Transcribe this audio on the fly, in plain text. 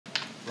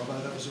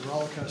Robbo, that was a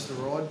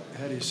rollercoaster ride.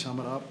 How do you sum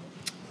it up?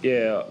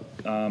 Yeah,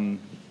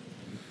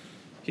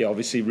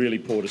 obviously really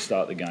poor to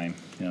start the game.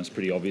 It's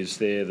pretty obvious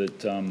there that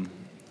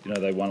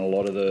they won a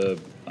lot of the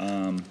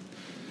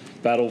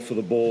battle for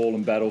the ball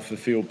and battle for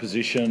field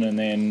position, and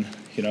then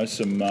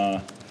some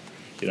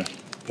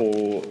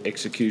poor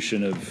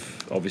execution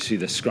of obviously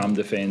the scrum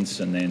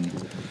defence, and then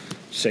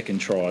second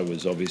try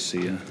was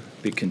obviously a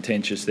bit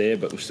contentious there,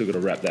 but we've still got to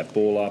wrap that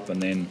ball up,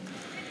 and then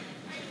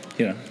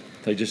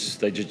they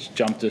just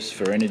jumped us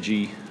for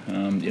energy.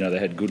 They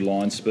had good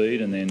line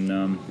speed, and then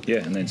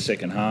and then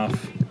second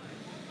half,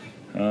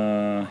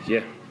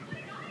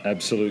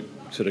 absolute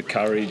sort of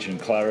courage and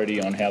clarity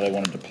on how they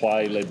wanted to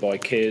play, led by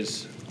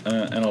Kez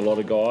and a lot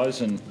of guys,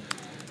 and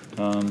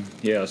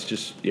I was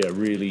just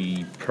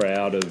really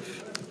proud of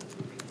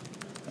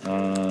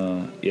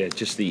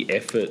just the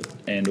effort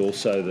and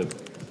also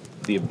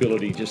the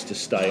ability just to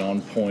stay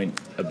on point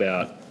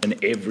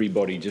and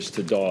everybody just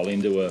to dial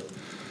into a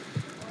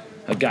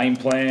game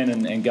plan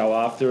and go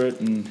after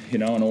it and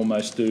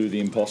almost do the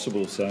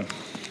impossible. So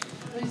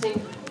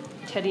losing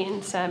Teddy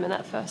and Sam in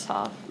that first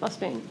half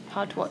must have been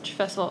hard to watch.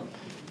 First of all,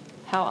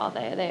 how are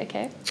they? Are they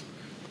okay?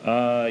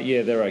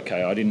 They're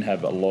okay. I didn't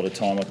have a lot of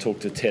time. I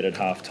talked to Ted at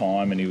half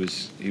time, and he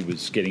was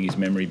getting his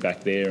memory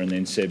back there, and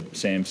then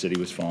Sam said he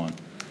was fine.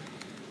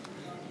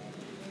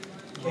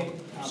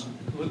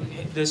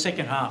 The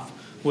second half,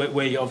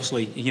 where you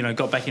obviously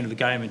got back into the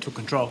game and took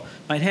control,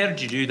 mate, how did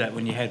you do that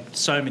when you had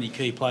so many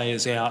key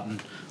players out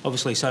and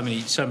obviously so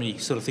many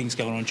sort of things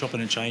going on,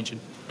 chopping and changing?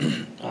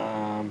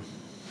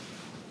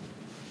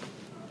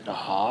 A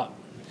heart,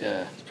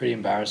 it's pretty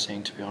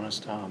embarrassing, to be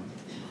honest.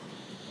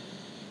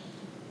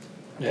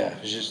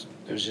 It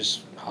was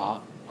just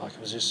heart, like it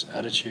was just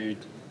attitude.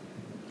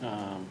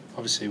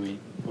 Obviously we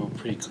were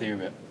pretty clear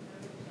about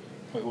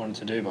what we wanted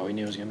to do, but we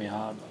knew it was going to be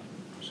hard. But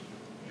it was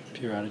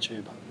pure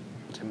attitude, but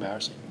it's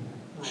embarrassing.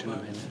 Shouldn't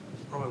have been there.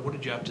 Robert, what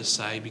did you have to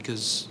say?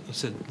 Because I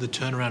said the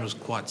turnaround was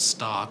quite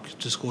stark.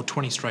 To score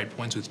 20 straight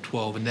points with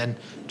 12, and then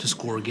to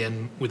score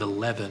again with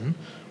 11.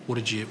 What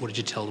did you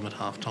tell them at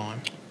half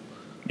time?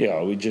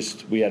 Yeah,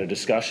 we had a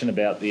discussion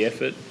about the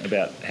effort,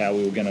 about how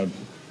we were going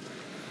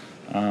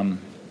to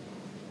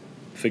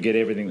forget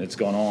everything that's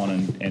gone on,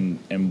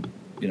 and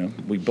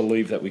we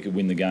believed that we could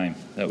win the game.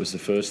 That was the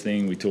first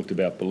thing. We talked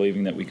about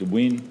believing that we could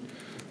win.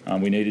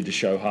 We needed to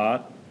show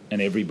heart,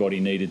 and everybody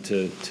needed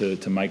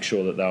to make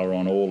sure that they were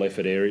on all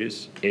effort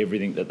areas,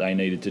 everything that they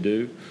needed to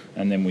do.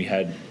 And then we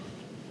had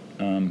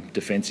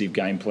defensive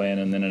game plan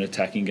and then an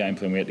attacking game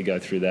plan. We had to go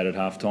through that at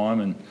half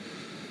time, and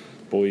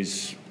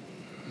boys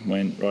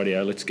went,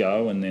 rightio, let's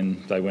go, and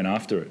then they went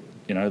after it.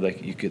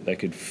 They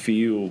could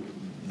feel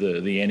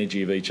the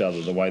energy of each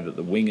other, the way that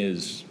the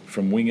wingers,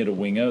 from winger to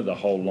winger, the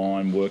whole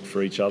line worked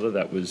for each other.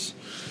 That was,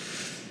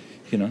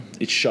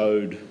 it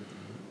showed,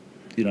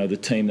 the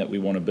team that we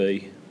want to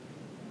be.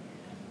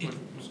 I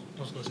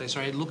was going to say,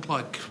 sorry, it looked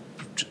like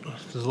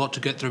there's a lot to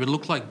get through, but it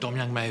looked like Dom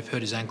Young may have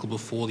hurt his ankle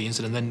before the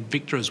incident. Then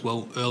Victor as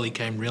well early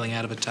came reeling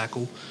out of a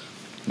tackle.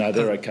 No,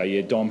 they're okay.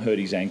 Yeah, Dom hurt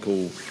his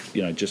ankle,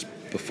 just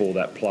before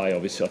that play,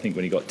 obviously, I think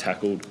when he got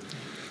tackled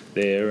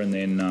there, and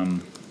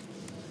then,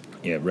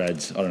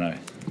 Rads, I don't know.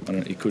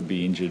 He could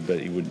be injured,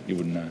 but you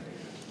wouldn't know.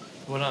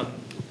 Well,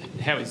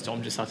 how is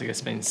Dom just after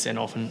getting been sent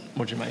off, and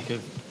what do you make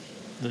of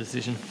the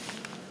decision?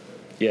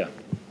 Yeah.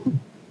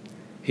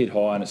 Hit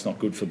high, and it's not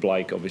good for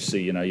Blake.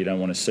 Obviously, you don't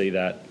want to see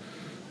that.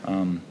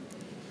 And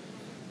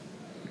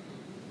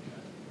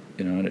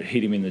it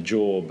hit him in the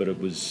jaw, but it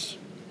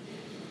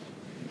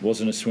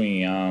wasn't a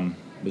swinging arm.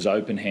 It was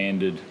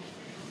open-handed.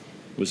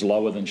 It was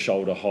lower than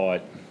shoulder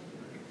height.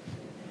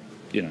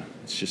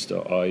 It's just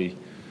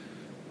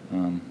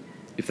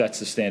if that's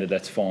the standard,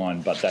 that's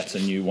fine, but that's a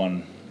new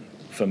one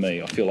for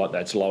me. I feel like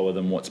that's lower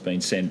than what's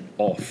been sent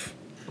off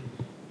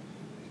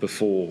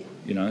before.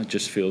 It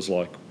just feels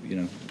like,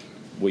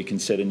 we can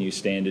set a new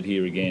standard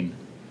here again.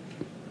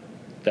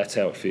 That's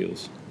how it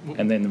feels.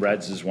 And then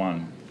Rads is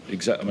one.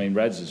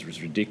 Rads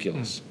was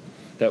ridiculous.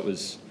 That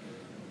was...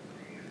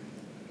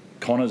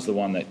 Connor's the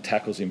one that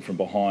tackles him from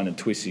behind and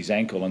twists his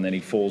ankle, and then he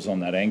falls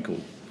on that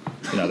ankle.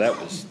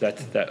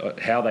 That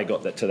how they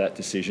got to that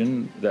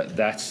decision.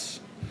 That's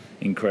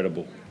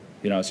incredible.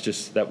 It's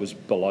just that was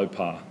below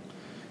par.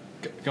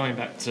 Going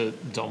back to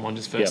Dom one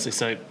just firstly, yep.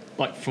 So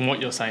like from what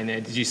you're saying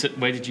there,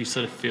 where did you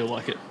sort of feel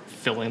like it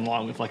fell in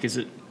line with? Like, is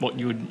it what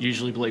you would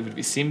usually believe would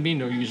be sin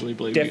bin, or usually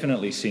believe?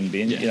 Definitely sin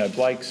bin. Yeah.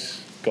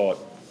 Blake's got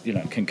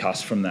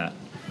concussed from that.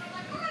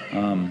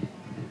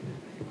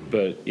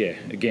 But yeah,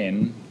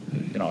 again.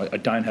 I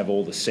don't have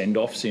all the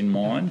send-offs in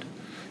mind,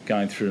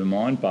 going through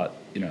mind, but,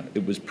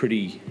 it was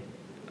pretty...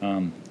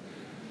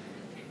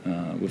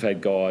 we've had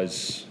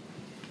guys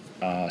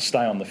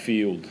stay on the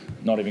field,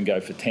 not even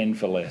go for 10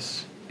 for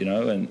less,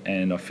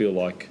 and I feel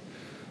like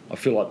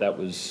that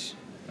was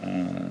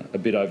a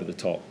bit over the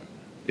top.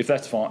 If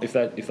that's fine,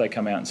 if they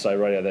come out and say,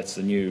 radio, that's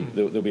the new...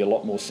 There'll be a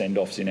lot more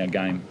send-offs in our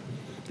game.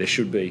 There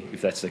should be, if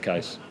that's the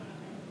case.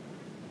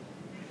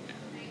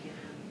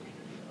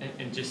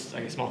 And just,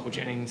 I guess, Michael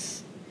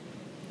Jennings...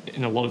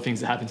 in a lot of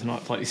things that happened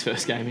tonight, played his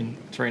first game in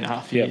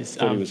 3.5 Yeah, years.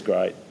 thought he was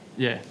great.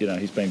 Yeah. You know,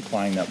 he's been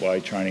playing that way,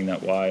 training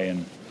that way,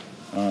 and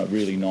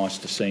really nice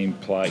to see him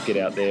get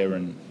out there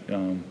and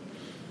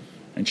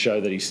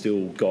show that he's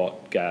still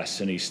got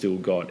gas and he's still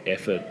got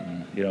effort,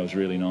 and you know, it was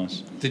really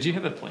nice. Did you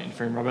have a plan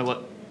for him, Robert? Like,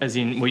 as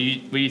in, were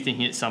you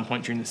thinking at some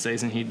point during the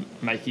season he'd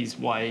make his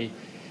way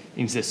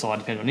into the side,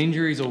 depending on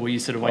injuries, or were you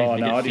sort of waiting to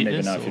get I didn't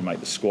fitness, even know if he'd make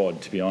the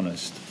squad, to be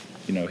honest.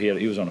 You know,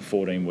 he was on a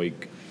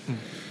 14-week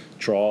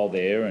trial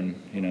there, and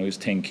you know, he was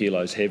 10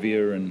 kilos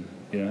heavier, and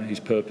you know, his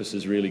purpose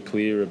is really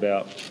clear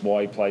about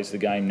why he plays the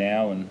game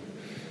now, and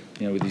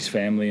you know, with his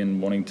family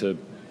and wanting to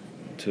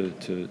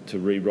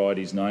rewrite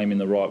his name in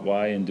the right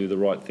way and do the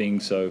right thing.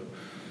 So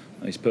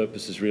his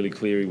purpose is really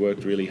clear. He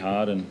worked really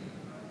hard, and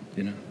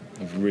you know,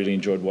 I've really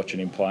enjoyed watching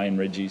him play in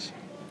Reggie's.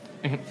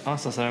 I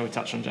know we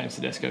touched on James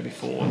Tedesco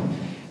before,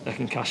 the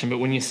concussion, but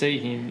when you see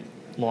him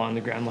lie on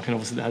the ground, like, and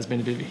obviously there has been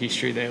a bit of a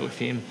history there with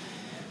him,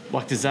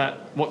 like, does that,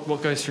 what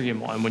goes through your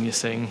mind when you're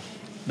seeing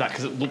that?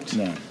 Because it looked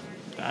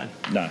bad.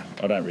 No,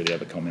 I don't really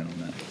have a comment on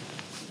that.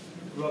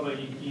 Robert,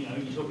 you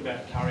talk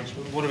about courage,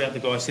 but what about the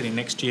guy sitting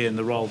next to you and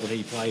the role that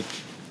he played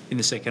in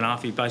the second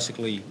half? He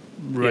basically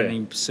ran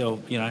himself,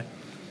 ran himself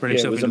into the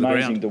ground. It was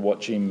amazing to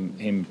watch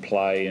him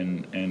play,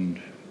 and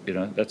you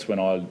know, that's when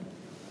I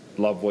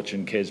love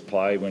watching Kez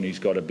play, when he's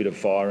got a bit of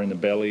fire in the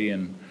belly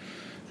and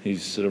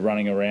he's sort of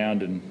running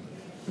around and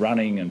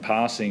running and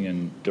passing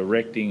and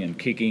directing and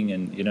kicking,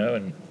 and you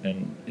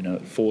know,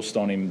 forced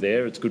on him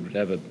there. It's good to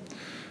have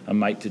a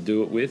mate to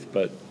do it with,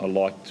 but I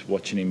liked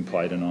watching him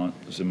play tonight.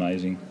 It was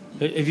amazing.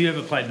 Have you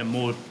ever played in a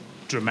more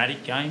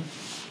dramatic game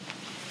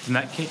than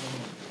that kick?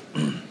 I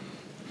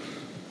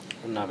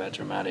don't know about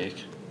dramatic.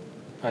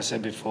 I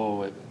said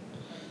before,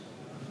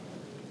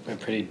 we're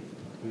pretty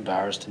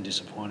embarrassed and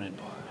disappointed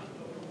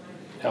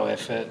by our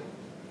effort.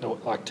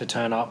 Like, to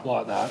turn up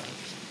like that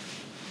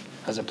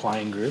as a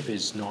playing group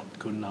is not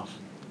good enough.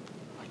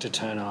 Like, to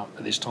turn up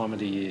at this time of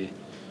the year,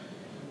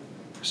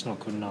 it's not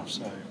good enough.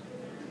 So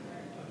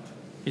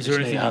is there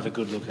anything need to have a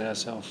good look at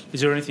ourselves?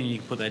 Is there anything you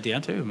can put that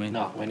down to? I mean,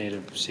 no, we need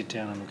to sit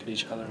down and look at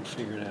each other and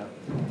figure it out.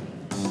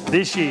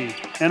 This year,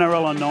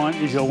 NRL on 9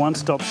 is your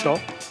one-stop shop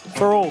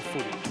for all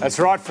footy. That's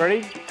right,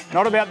 Freddie.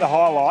 Not about the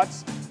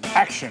highlights,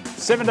 action,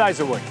 7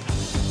 days a week.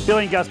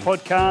 Billy and Gus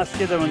podcast,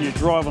 get that on your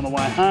drive on the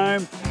way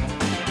home.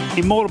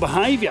 Immortal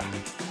Behaviour,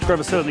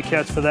 grab a seat on the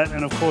couch for that.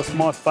 And of course,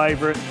 my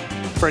favourite,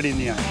 Freddie in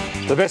the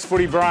Own. The best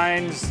footy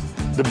brains,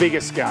 the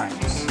biggest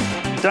games.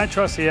 Don't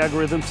trust the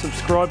algorithm,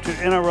 subscribe to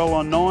NRL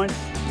on 9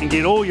 and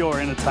get all your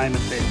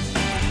entertainment there.